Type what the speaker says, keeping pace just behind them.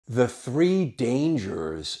the three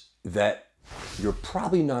dangers that you're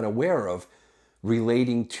probably not aware of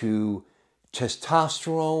relating to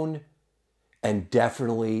testosterone, and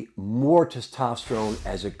definitely more testosterone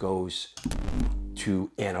as it goes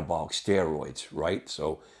to anabolic steroids, right?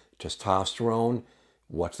 So testosterone,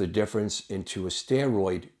 what's the difference into a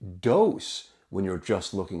steroid dose when you're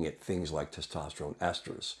just looking at things like testosterone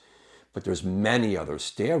esters? But there's many other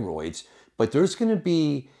steroids, but there's going to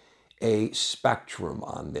be a spectrum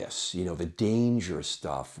on this, you know, the danger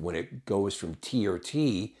stuff when it goes from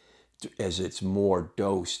TRT as it's more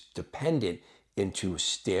dose dependent into a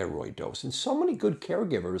steroid dose. And so many good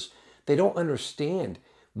caregivers, they don't understand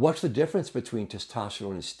what's the difference between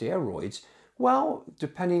testosterone and steroids. Well,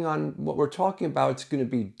 depending on what we're talking about, it's going to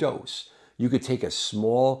be dose. You could take a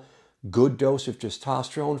small, good dose of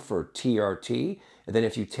testosterone for TRT, and then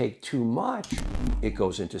if you take too much, it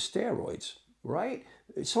goes into steroids, right?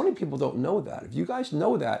 So many people don't know that. If you guys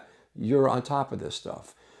know that, you're on top of this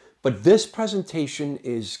stuff. But this presentation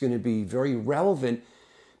is going to be very relevant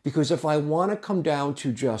because if I want to come down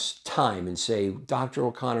to just time and say, Dr.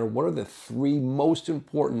 O'Connor, what are the three most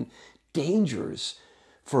important dangers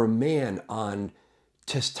for a man on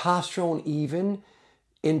testosterone even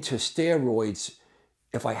into steroids?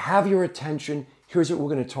 If I have your attention, here's what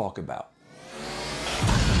we're going to talk about.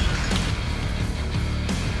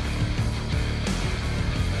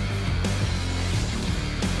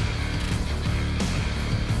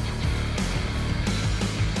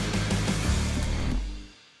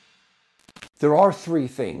 There are three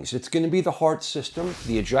things. It's going to be the heart system,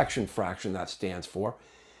 the ejection fraction that stands for.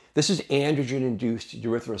 This is androgen-induced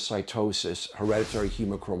erythrocytosis, hereditary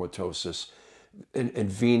hemochromatosis,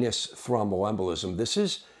 and venous thromboembolism. This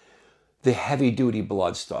is the heavy-duty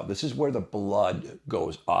blood stuff. This is where the blood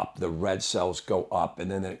goes up, the red cells go up,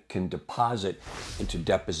 and then it can deposit into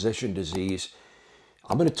deposition disease.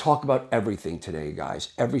 I'm going to talk about everything today,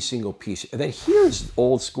 guys, every single piece. And then here's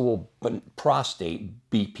old school prostate,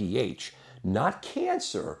 BPH. Not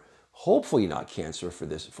cancer, hopefully not cancer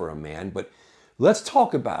for a man, but let's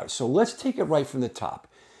talk about it. So let's take it right from the top.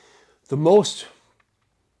 The most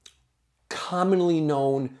commonly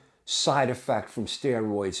known side effect from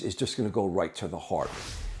steroids is just going to go right to the heart.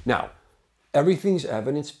 Now, everything's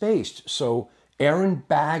evidence-based. So Aaron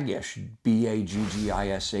Baggish,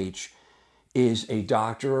 B-A-G-G-I-S-H, is a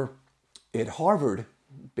doctor at Harvard,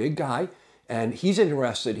 big guy, and he's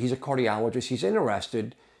interested, he's a cardiologist, he's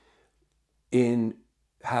interested in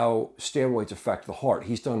how steroids affect the heart.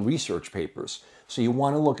 He's done research papers. So you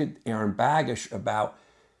want to look at Aaron Baggish about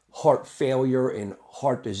heart failure and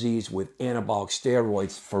heart disease with anabolic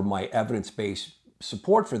steroids for my evidence-based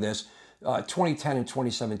support for this, 2010 and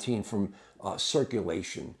 2017 from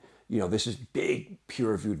Circulation. You know, this is big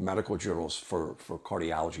peer-reviewed medical journals for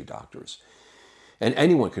cardiology doctors. And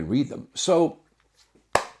anyone can read them. So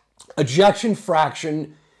ejection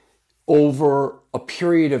fraction over a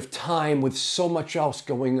period of time with so much else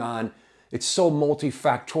going on, it's so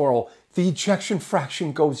multifactorial, the ejection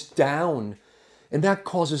fraction goes down. And that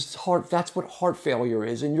causes that's what heart failure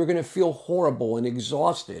is. And you're going to feel horrible and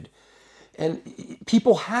exhausted. And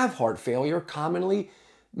people have heart failure commonly,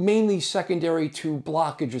 mainly secondary to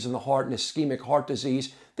blockages in the heart and ischemic heart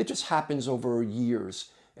disease that just happens over years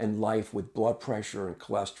and life with blood pressure and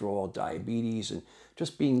cholesterol, diabetes, and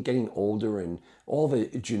just getting older and all the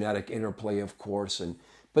genetic interplay, of course.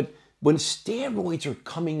 But when steroids are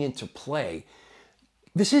coming into play,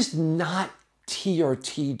 this is not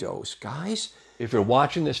TRT dose, guys. If you're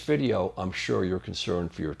watching this video, I'm sure you're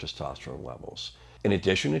concerned for your testosterone levels. In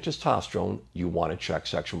addition to testosterone, you want to check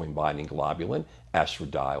sexually binding globulin,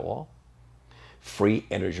 estradiol, free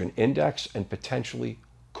androgen index, and potentially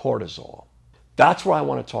cortisol. That's where I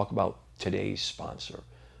want to talk about today's sponsor.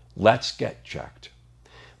 Let's Get Checked.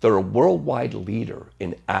 They're a worldwide leader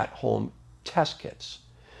in at-home test kits,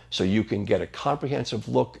 so you can get a comprehensive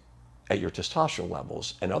look at your testosterone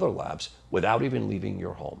levels and other labs without even leaving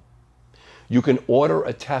your home. You can order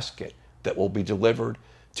a test kit that will be delivered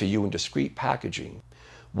to you in discreet packaging.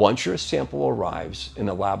 Once your sample arrives in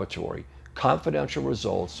the laboratory, confidential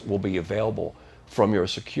results will be available from your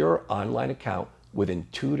secure online account within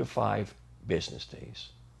 2 to 5 business days.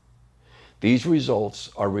 These results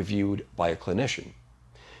are reviewed by a clinician,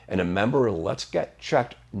 and a member of the Let's Get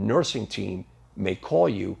Checked nursing team may call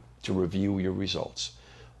you to review your results.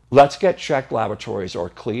 Let's Get Checked laboratories are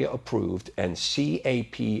CLIA approved and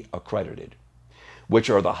CAP accredited, which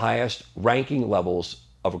are the highest ranking levels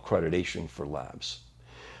of accreditation for labs.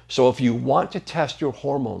 So if you want to test your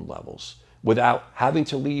hormone levels without having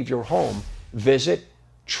to leave your home, visit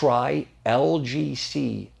trylgc.com.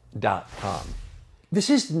 This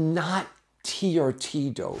is not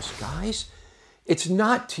TRT dose, guys. It's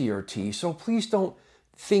not TRT, so please don't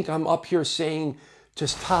think I'm up here saying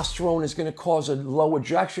testosterone is going to cause a low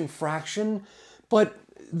ejection fraction, but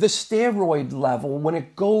the steroid level, when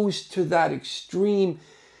it goes to that extreme,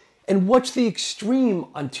 and what's the extreme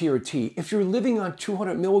on TRT? If you're living on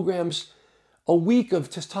 200 milligrams a week of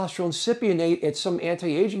testosterone cypionate at some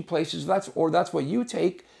anti-aging places, that's what you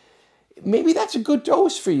take, maybe that's a good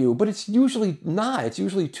dose for you, but it's usually not. It's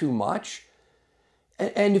usually too much.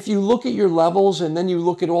 And if you look at your levels and then you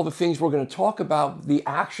look at all the things we're going to talk about, the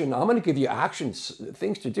action, I'm going to give you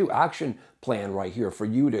things to do, action plan right here for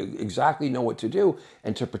you to exactly know what to do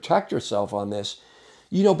and to protect yourself on this.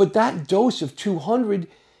 You know, but that dose of 200,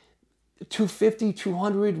 250,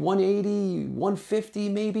 200, 180, 150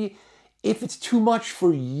 maybe, if it's too much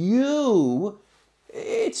for you,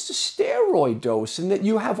 it's a steroid dose, and that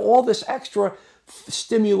you have all this extra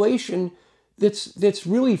stimulation that's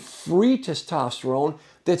really free testosterone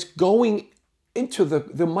that's going into the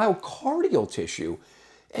myocardial tissue,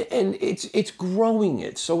 and it's growing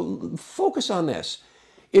it. So focus on this.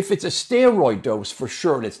 If it's a steroid dose for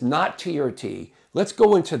sure, and it's not TRT, let's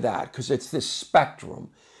go into that because it's this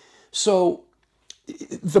spectrum. So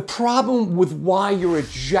the problem with why your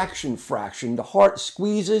ejection fraction, the heart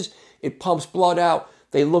squeezes, it pumps blood out,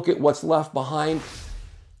 they look at what's left behind,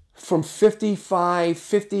 from 55,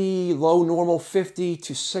 50, low normal 50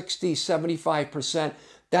 to 60, 75%,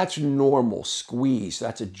 that's normal squeeze.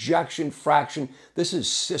 That's ejection fraction. This is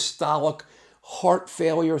systolic heart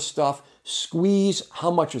failure stuff. Squeeze,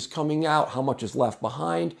 how much is coming out, how much is left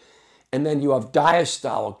behind. And then you have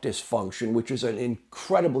diastolic dysfunction, which is an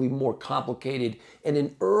incredibly more complicated and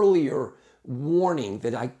an earlier warning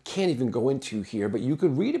that I can't even go into here, but you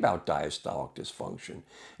could read about diastolic dysfunction.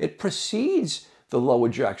 It precedes the low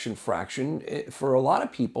ejection fraction for a lot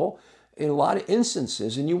of people in a lot of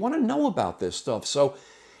instances, and you want to know about this stuff. So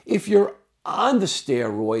if you're on the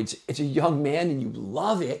steroids, it's a young man and you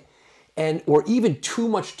love it, or even too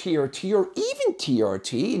much TRT or even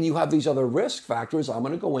TRT, and you have these other risk factors I'm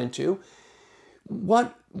going to go into,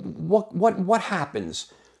 what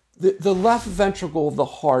happens? The left ventricle of the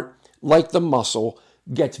heart, like the muscle,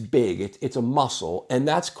 gets big. It's a muscle, and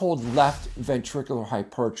that's called left ventricular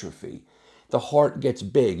hypertrophy. The heart gets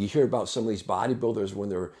big. You hear about some of these bodybuilders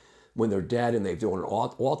when they're dead and they've done an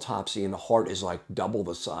autopsy and the heart is like double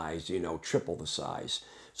the size, you know, triple the size.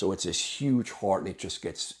 So it's this huge heart and it just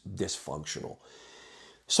gets dysfunctional.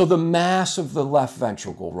 So the mass of the left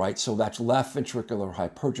ventricle, right? So that's left ventricular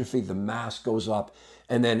hypertrophy. The mass goes up,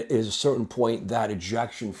 and then at a certain point, that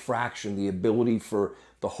ejection fraction, the ability for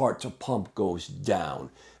the heart to pump, goes down,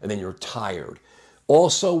 and then you're tired.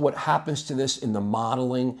 Also, what happens to this in the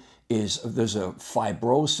modeling is there's a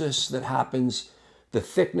fibrosis that happens. The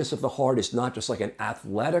thickness of the heart is not just like an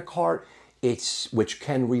athletic heart, which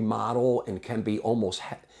can remodel and can be almost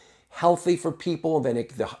healthy for people, and then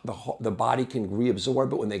the body can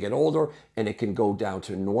reabsorb it when they get older, and it can go down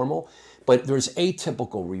to normal. But there's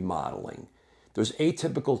atypical remodeling. There's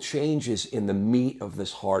atypical changes in the meat of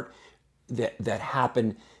this heart that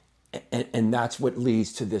happen, and that's what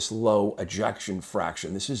leads to this low ejection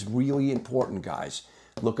fraction. This is really important, guys.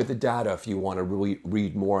 Look at the data if you want to really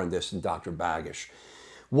read more on this in Dr. Bagish.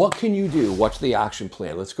 What can you do? What's the action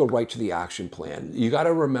plan? Let's go right to the action plan. You got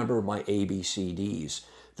to remember my ABCDs.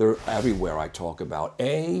 They're everywhere I talk about.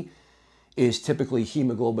 A is typically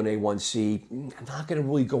hemoglobin A1C. I'm not going to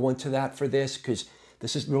really go into that for this because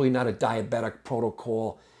this is really not a diabetic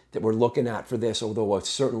protocol that we're looking at for this, although it's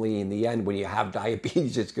certainly in the end, when you have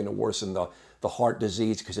diabetes, it's going to worsen the heart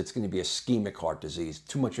disease because it's going to be ischemic heart disease.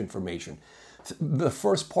 Too much information. The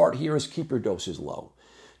first part here is keep your doses low.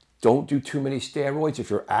 Don't do too many steroids.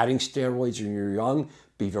 If you're adding steroids and you're young,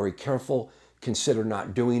 be very careful. Consider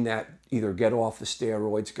not doing that. Either get off the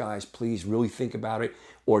steroids, guys, please really think about it,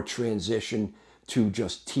 or transition to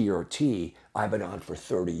just TRT. I've been on for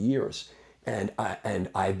 30 years, and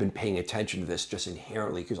I've been paying attention to this just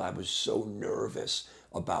inherently because I was so nervous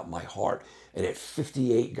about my heart. And at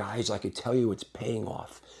 58, guys, I could tell you it's paying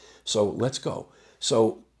off. So let's go.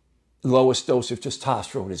 So lowest dose of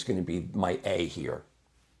testosterone is going to be my A here.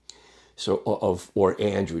 So or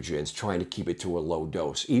androgens, trying to keep it to a low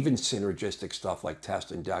dose. Even synergistic stuff like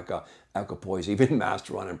Test and Deca, Equipoise, even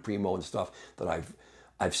Masteron and Primo and stuff that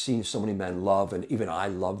I've seen so many men love, and even I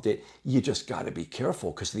loved it. You just got to be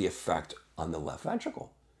careful because of the effect on the left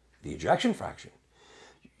ventricle, the ejection fraction.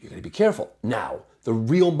 You got to be careful. Now, the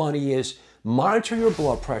real money is monitor your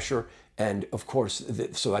blood pressure, and of course,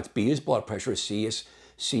 so that's B is blood pressure, C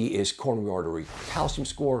is coronary artery calcium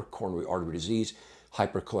score, coronary artery disease.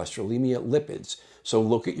 hypercholesterolemia, lipids. So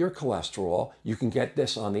look at your cholesterol. You can get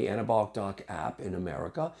this on the Anabolic Doc app in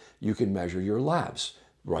America. You can measure your labs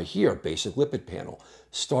right here, basic lipid panel.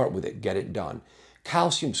 Start with it, get it done.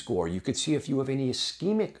 Calcium score, you could see if you have any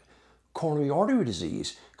ischemic coronary artery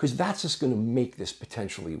disease, because that's just going to make this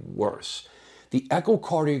potentially worse. The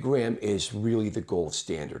echocardiogram is really the gold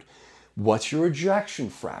standard. What's your ejection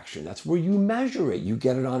fraction? That's where you measure it. You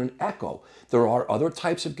get it on an echo. There are other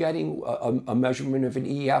types of getting a measurement of an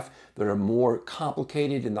EF that are more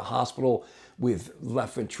complicated in the hospital with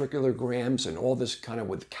left ventricular grams and all this kind of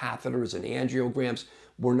with catheters and angiograms.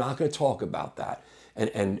 We're not going to talk about that.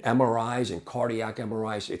 And MRIs and cardiac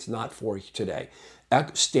MRIs, it's not for today.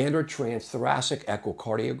 Standard transthoracic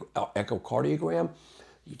echocardiogram,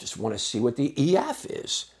 you just want to see what the EF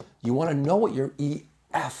is. You want to know what your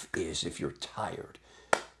EF is if you're tired.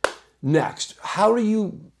 Next, how do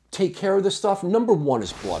you take care of this stuff? Number one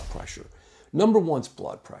is blood pressure. Number one's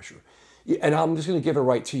blood pressure. And I'm just going to give it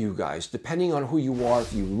right to you guys. Depending on who you are,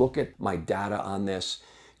 if you look at my data on this,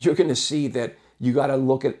 you're going to see that you got to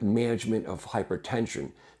look at management of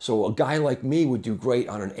hypertension. So a guy like me would do great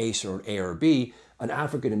on an ACE or an ARB. An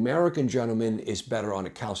African-American gentleman is better on a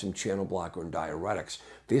calcium channel blocker and diuretics.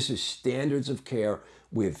 This is standards of care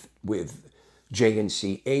with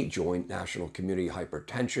JNC8, Joint National Community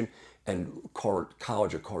Hypertension, and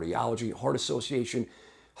College of Cardiology, Heart Association.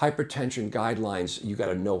 Hypertension guidelines, you got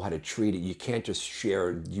to know how to treat it. You can't just share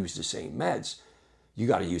and use the same meds. You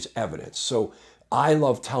got to use evidence. So I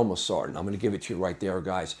love telmisartan. I'm going to give it to you right there,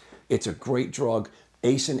 guys. It's a great drug.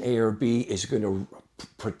 ACE and ARB is going to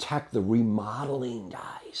protect the remodeling,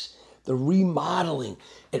 guys. The remodeling.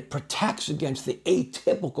 It protects against the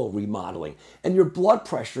atypical remodeling. And your blood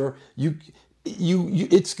pressure,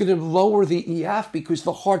 it's going to lower the EF because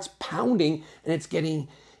the heart's pounding and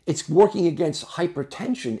it's working against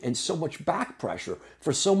hypertension and so much back pressure.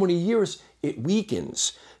 For so many years, it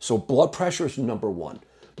weakens. So blood pressure is number one.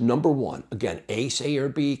 Number one, again, ACE,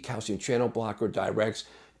 ARB, calcium channel blocker, diuretics.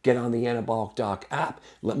 Get on the Anabolic Doc app.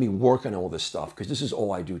 Let me work on all this stuff because this is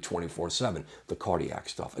all I do 24/7, the cardiac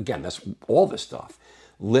stuff. Again, that's all this stuff.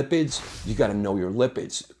 Lipids, you got to know your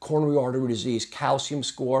lipids. Coronary artery disease, calcium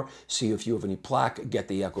score, see if you have any plaque, get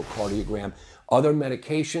the echocardiogram. Other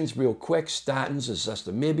medications, real quick, statins,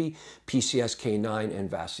 azestamib, PCSK9, and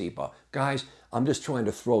Vascepa. Guys, I'm just trying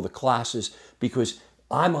to throw the classes because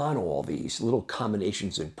I'm on all these little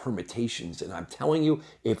combinations and permutations, and I'm telling you,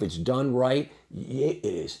 if it's done right, it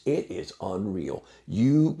is unreal.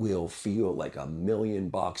 You will feel like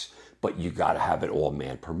 $1,000,000, but you got to have it all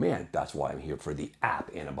man per man. That's why I'm here for the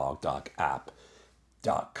app,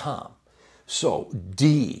 anabolicdocapp.com. So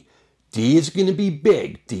D is going to be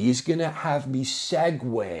big. D is going to have me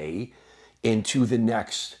segue into the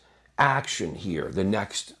next action here, the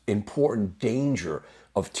next important danger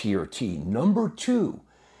of TRT. Number two,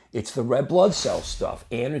 it's the red blood cell stuff,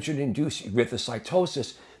 antigen-induced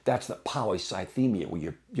erythrocytosis. That's the polycythemia,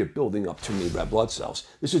 where you're building up too many red blood cells.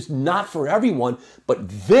 This is not for everyone, but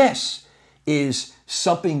this is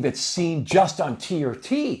something that's seen just on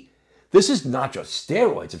TRT. This is not just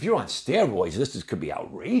steroids. If you're on steroids, this could be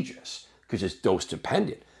outrageous because it's dose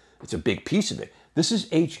dependent. It's a big piece of it. This is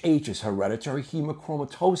HH, is hereditary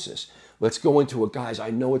hemochromatosis. Let's go into it, guys.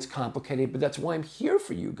 I know it's complicated, but that's why I'm here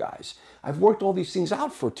for you guys. I've worked all these things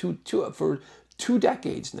out for two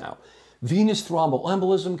decades now. Venous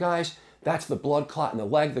thromboembolism, guys, that's the blood clot in the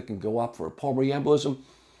leg that can go up for a pulmonary embolism.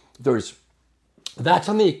 That's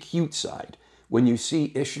on the acute side. When you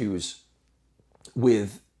see issues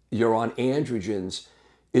with you're on androgens,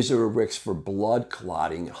 is there a risk for blood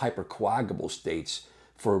clotting, hypercoagulable states,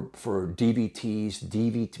 for DVTs,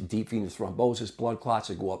 deep venous thrombosis, blood clots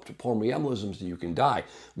that go up to pulmonary embolisms that you can die.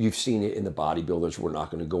 We've seen it in the bodybuilders. We're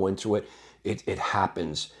not going to go into it. It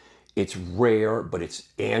happens. It's rare, but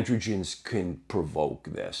androgens can provoke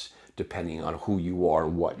this depending on who you are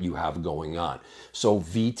and what you have going on. So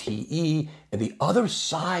VTE, and the other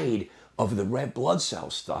side of the red blood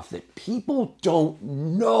cell stuff that people don't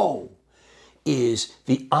know is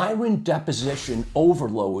the iron deposition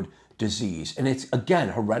overload disease. And it's, again,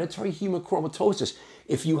 hereditary hemochromatosis.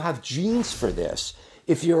 If you have genes for this,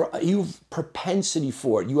 if you've propensity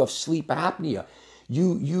for it, you have sleep apnea,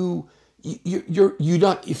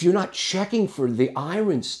 if you're not checking for the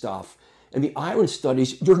iron stuff and the iron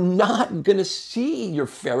studies, you're not going to see your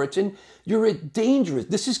ferritin. You're dangerous.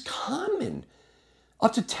 This is common.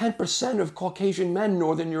 Up to 10% of Caucasian men,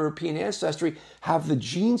 Northern European ancestry, have the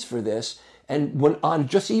genes for this. And when on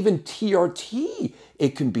just even TRT,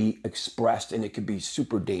 it can be expressed and it can be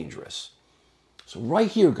super dangerous. So right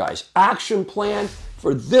here, guys, action plan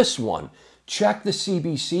for this one. check the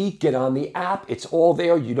CBC, get on the app. It's all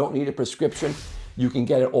there. You don't need a prescription. You can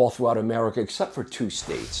get it all throughout America except for 2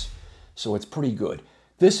 states. So it's pretty good.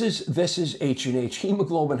 This is H&H.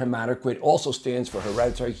 Hemoglobin hematocrit also stands for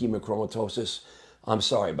hereditary hemochromatosis. I'm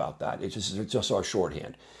sorry about that. It's just our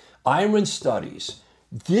shorthand. Iron studies.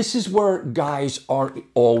 This is where guys aren't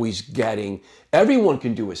always getting. Everyone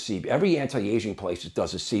can do a CBC. Every anti-aging place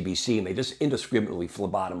does a CBC, and they just indiscriminately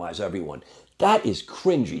phlebotomize everyone. That is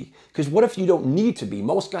cringy, because what if you don't need to be?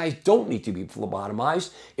 Most guys don't need to be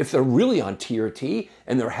phlebotomized. If they're really on TRT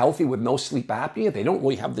and they're healthy with no sleep apnea, they don't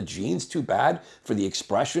really have the genes too bad for the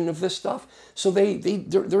expression of this stuff. So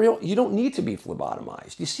you don't need to be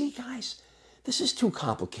phlebotomized. You see, guys, this is too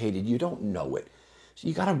complicated. You don't know it. So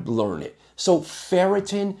you got to learn it. So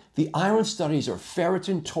ferritin, the iron studies are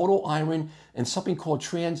ferritin, total iron, and something called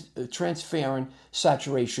transferrin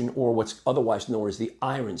saturation, or what's otherwise known as the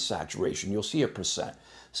iron saturation. You'll see a percent.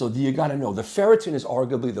 So you got to know. The ferritin is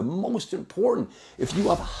arguably the most important. If you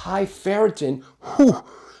have high ferritin,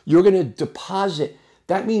 you're going to deposit.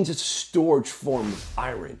 That means it's a storage form of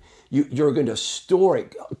iron. You're going to store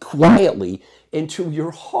it quietly into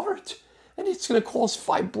your heart. And it's going to cause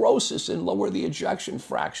fibrosis and lower the ejection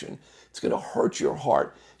fraction. It's going to hurt your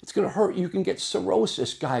heart. It's going to hurt. You can get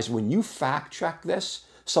cirrhosis. Guys, when you fact check this,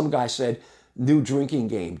 some guy said, new drinking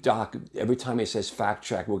game. Doc, every time he says fact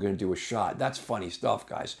check, we're going to do a shot. That's funny stuff,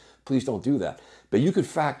 guys. Please don't do that. But you could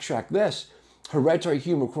fact check this. Hereditary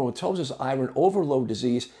hemochromatosis, iron overload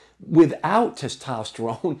disease, without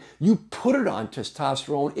testosterone. You put it on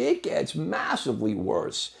testosterone, it gets massively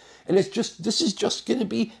worse. And this is just going to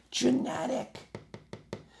be genetic.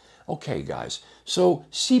 Okay, guys. So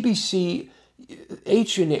CBC,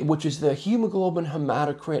 H&A, which is the hemoglobin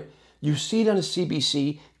hematocrit, you see it on a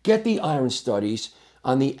CBC. Get the iron studies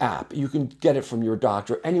on the app. You can get it from your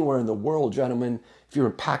doctor anywhere in the world, gentlemen. If you're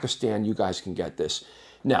in Pakistan, you guys can get this.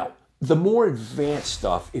 Now, the more advanced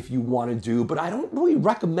stuff, if you want to do, but I don't really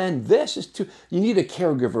recommend this, you need a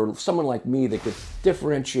caregiver, someone like me that could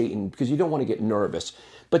differentiate, because you don't want to get nervous.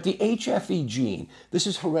 But the HFE gene, this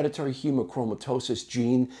is hereditary hemochromatosis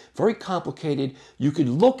gene, very complicated. You could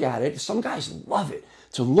look at it. Some guys love it,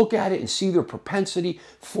 to look at it and see their propensity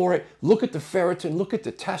for it. Look at the ferritin, look at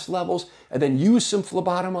the test levels, and then use some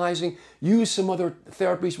phlebotomizing, use some other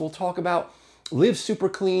therapies we'll talk about. Live super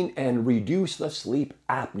clean and reduce the sleep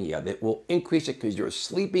apnea. That will increase it, because you're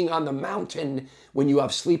sleeping on the mountain when you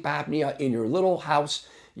have sleep apnea in your little house.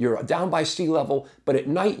 You're down by sea level, but at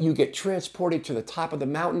night you get transported to the top of the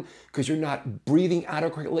mountain because you're not breathing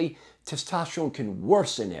adequately. Testosterone can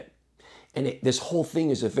worsen it. And this whole thing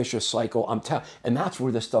is a vicious cycle. And that's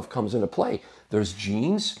where this stuff comes into play. There's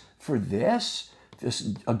genes for this.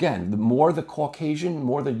 This, again, the more the Caucasian,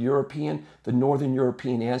 more the European, the Northern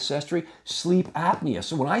European ancestry, sleep apnea.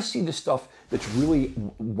 So when I see this stuff that's really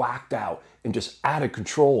whacked out and just out of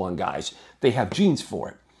control on guys, they have genes for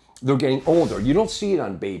it. They're getting older. You don't see it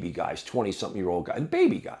on baby guys, 20-something-year-old guys,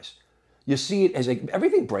 baby guys. You see it as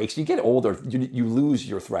everything breaks. You get older, you lose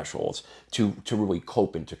your thresholds to really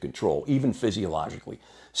cope and to control, even physiologically.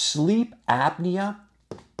 Sleep apnea,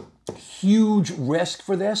 huge risk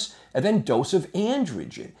for this. And then dose of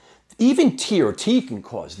androgen. Even TRT can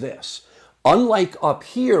cause this. Unlike up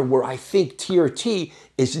here, where I think TRT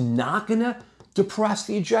is not going to depress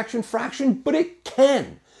the ejection fraction, but it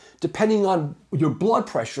can, depending on your blood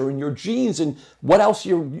pressure and your genes and what else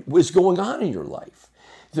is going on in your life.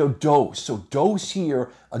 So dose here,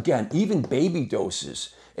 again, even baby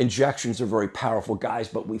doses. Injections are very powerful, guys,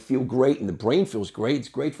 but we feel great and the brain feels great. It's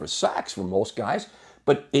great for sex for most guys.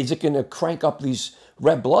 But is it going to crank up these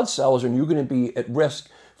red blood cells, and you're going to be at risk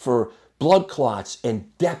for blood clots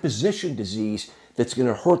and deposition disease that's going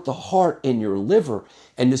to hurt the heart and your liver,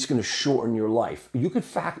 and it's going to shorten your life? You could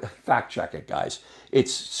fact check it, guys.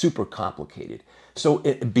 It's super complicated. So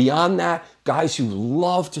beyond that, guys who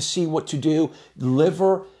love to see what to do,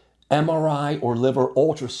 liver MRI or liver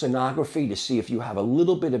ultrasonography to see if you have a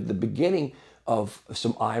little bit of the beginning of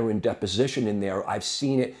some iron deposition in there. I've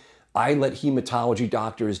seen it. I let hematology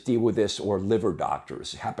doctors deal with this, or liver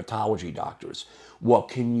doctors, hepatology doctors. What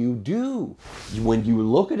can you do? When you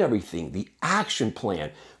look at everything, the action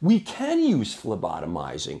plan, we can use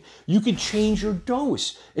phlebotomizing. You could change your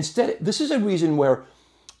dose. Instead, this is a reason where,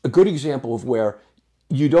 a good example of where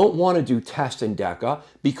you don't want to do test and DECA,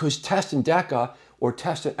 because test and DECA or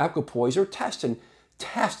test and equipoise or test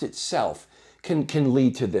itself can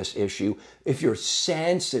lead to this issue if you're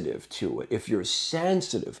sensitive to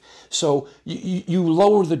it, So you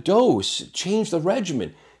lower the dose, change the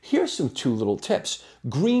regimen. Here's some 2 little tips.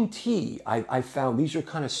 Green tea, I found these are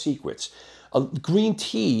kind of secrets. Green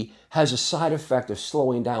tea has a side effect of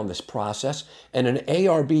slowing down this process, and an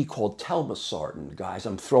ARB called telmisartan, guys,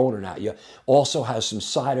 I'm throwing it at you, also has some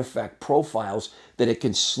side effect profiles that it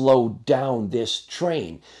can slow down this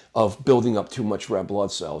train of building up too much red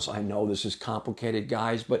blood cells. I know this is complicated,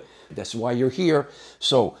 guys, but that's why you're here.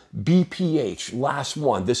 So BPH, last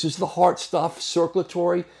one. This is the heart stuff,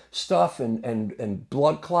 circulatory stuff, and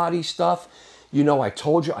blood clotty stuff. You know, I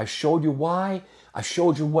told you, I showed you why. I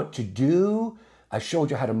showed you what to do. I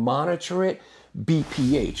showed you how to monitor it.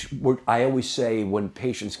 BPH, I always say when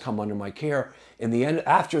patients come under my care, in the end,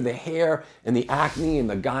 after the hair and the acne and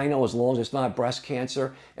the gyno, as long as it's not breast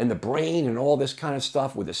cancer, and the brain and all this kind of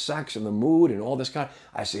stuff with the sex and the mood and all this kind of,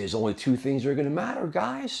 I say there's only two things that are going to matter,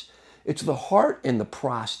 guys. It's the heart and the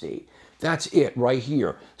prostate. That's it right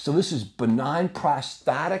here. So this is benign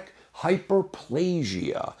prostatic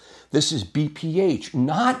hyperplasia. This is BPH,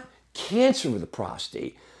 not cancer of the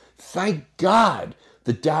prostate. Thank God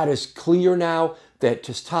the data is clear now that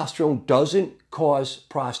testosterone doesn't cause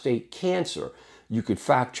prostate cancer. You could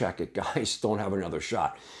fact check it, guys. Don't have another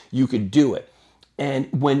shot. You could do it. And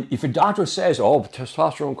if a doctor says, oh,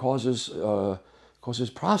 testosterone causes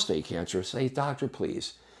prostate cancer, say, doctor,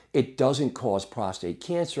 please, it doesn't cause prostate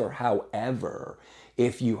cancer. However,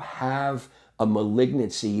 if you have a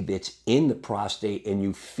malignancy that's in the prostate and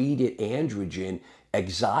you feed it androgen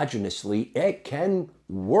exogenously, it can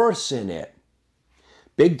worsen it.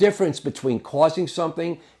 Big difference between causing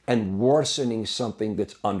something and worsening something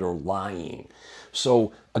that's underlying.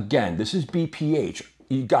 So again, this is BPH.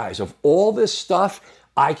 You guys, of all this stuff,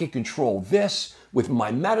 I can control this with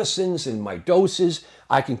my medicines and my doses.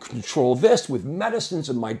 I can control this with medicines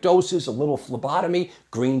and my doses, a little phlebotomy,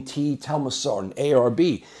 green tea, telmisartan,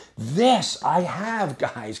 ARB. This I have,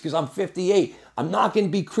 guys, because I'm 58. I'm not going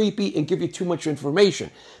to be creepy and give you too much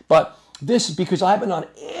information. But this is because I've been on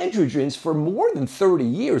androgens for more than 30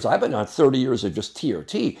 years. I've been on 30 years of just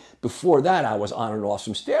TRT. Before that, I was on and off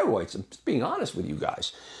some steroids. I'm just being honest with you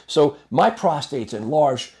guys. So my prostate's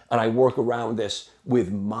enlarged, and I work around this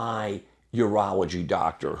with my urology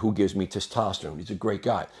doctor who gives me testosterone. He's a great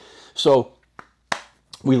guy. So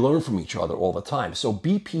we learn from each other all the time. So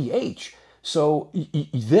BPH. So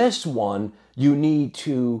this one, you need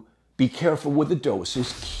to be careful with the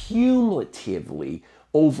doses cumulatively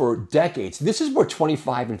over decades. This is where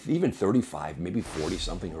 25 and even 35, maybe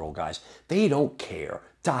 40-something-year-old guys, they don't care.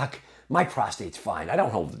 Doc, my prostate's fine. I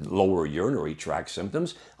don't have lower urinary tract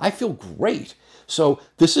symptoms. I feel great. So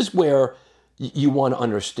this is where you want to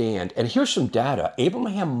understand. And here's some data.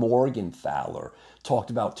 Abraham Morgenthaler talked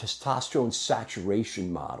about testosterone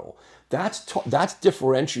saturation model. That's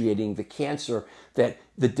differentiating the cancer, that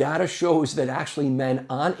the data shows that actually men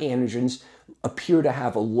on androgens appear to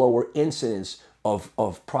have a lower incidence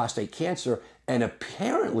of prostate cancer, and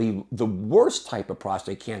apparently the worst type of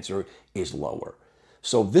prostate cancer is lower.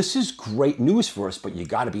 So this is great news for us, but you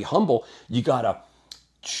got to be humble. You got to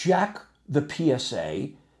check the PSA,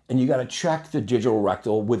 and you got to check the digital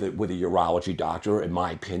rectal with a urology doctor, in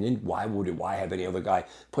my opinion. Why have any other guy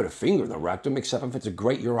put a finger in the rectum, except if it's a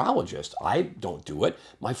great urologist? I don't do it.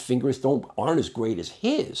 My fingers aren't as great as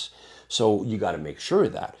his. So you got to make sure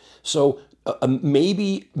of that. So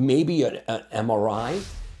maybe an MRI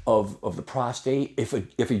of the prostate, if a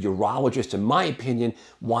urologist, in my opinion,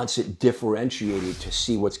 wants it differentiated to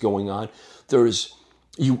see what's going on.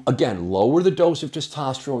 You again lower the dose of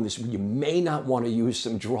testosterone. You may not want to use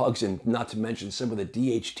some drugs, and not to mention some of the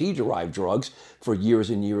DHT derived drugs for years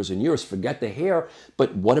and years and years. Forget the hair,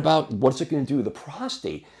 but what's it going to do to the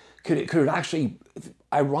prostate? Could it actually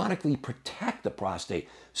ironically protect the prostate?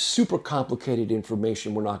 Super complicated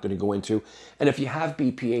information we're not going to go into. And if you have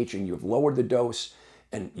BPH and you've lowered the dose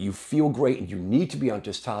and you feel great and you need to be on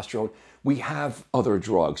testosterone, we have other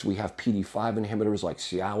drugs. We have PD-5 inhibitors like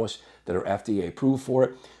Cialis that are FDA approved for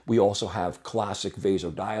it. We also have classic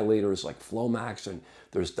vasodilators like Flomax, and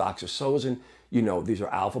there's doxycycline. You know, these are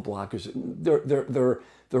alpha blockers.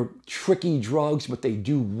 They're tricky drugs, but they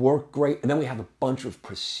do work great. And then we have a bunch of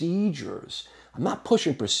procedures. I'm not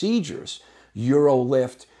pushing procedures.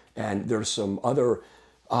 Urolift, and there's some other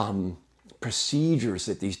procedures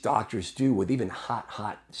that these doctors do with even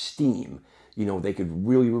hot steam. You know, they could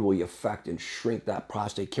really affect and shrink that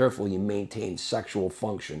prostate carefully and maintain sexual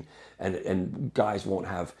function. And guys won't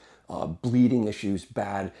have bleeding issues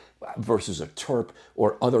bad versus a TERP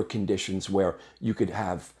or other conditions where you could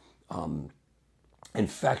have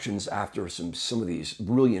infections after some of these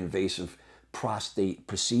really invasive prostate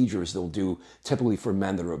procedures they'll do, typically for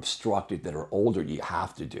men that are obstructed, that are older, you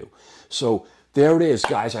have to do. So there it is,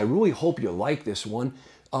 guys. I really hope you like this one.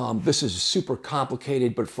 This is super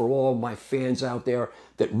complicated, but for all my fans out there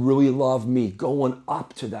that really love me going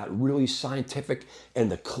up to that really scientific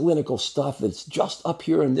and the clinical stuff that's just up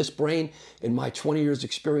here in this brain, in my 20 years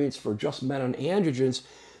experience for just men on androgens,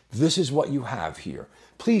 this is what you have here.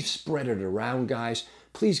 Please spread it around, guys.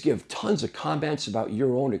 Please give tons of comments about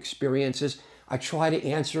your own experiences. I try to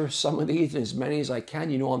answer some of these, as many as I can.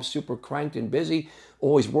 You know, I'm super cranked and busy,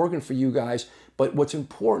 always working for you guys. But what's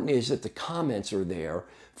important is that the comments are there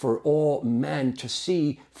for all men to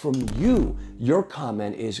see from you. Your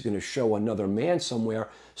comment is going to show another man somewhere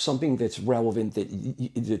something that's relevant,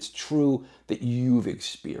 that's true, that you've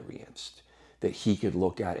experienced, that he could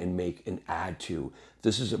look at and make and add to.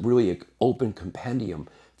 This is really an open compendium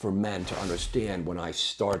for men to understand when I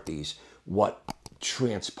start these, what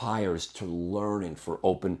transpires to learning for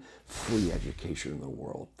open, free education in the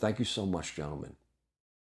world. Thank you so much, gentlemen.